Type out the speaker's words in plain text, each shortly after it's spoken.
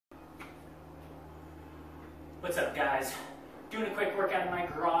What's up, guys? Doing a quick workout in my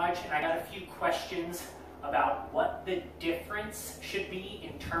garage, and I got a few questions about what the difference should be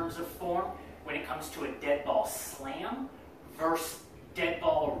in terms of form when it comes to a dead ball slam versus dead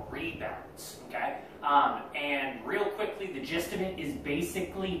ball rebounds, okay? And real quickly, the gist of it is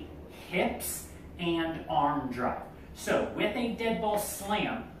basically hips and arm drive. So with a dead ball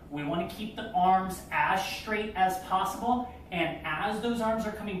slam, we want to keep the arms as straight as possible, and as those arms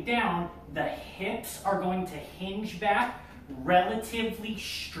are coming down, the hips are going to hinge back, relatively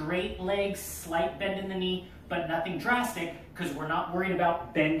straight legs, slight bend in the knee, but nothing drastic because we're not worried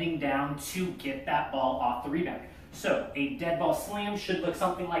about bending down to get that ball off the rebound. So a dead ball slam should look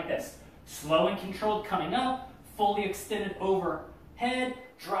something like this. Slow and controlled coming up, fully extended overhead,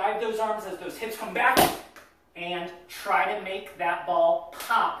 drive those arms as those hips come back, and try to make that ball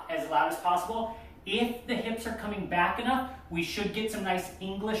pop as loud as possible. If the hips are coming back enough, we should get some nice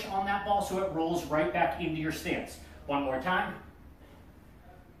English on that ball so it rolls right back into your stance. One more time.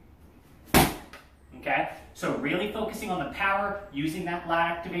 Okay, so really focusing on the power, using that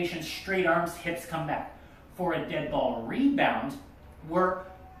lat activation, straight arms, hips come back. For a dead ball rebound, we're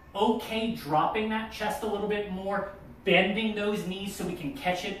okay dropping that chest a little bit more, bending those knees so we can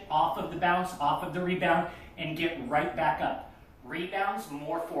catch it off of the bounce, off of the rebound, and get right back up. Rebounds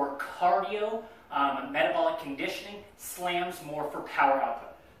more for cardio, metabolic conditioning, slams more for power output.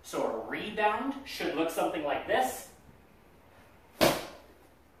 So a rebound should look something like this.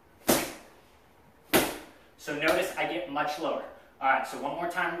 So notice I get much lower. All right, so one more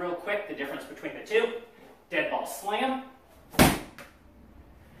time real quick, the difference between the two. Dead ball slam,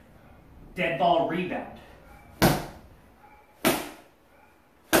 dead ball rebound.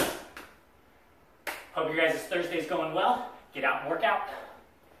 Hope your guys' Thursday's going well. Get out and work out.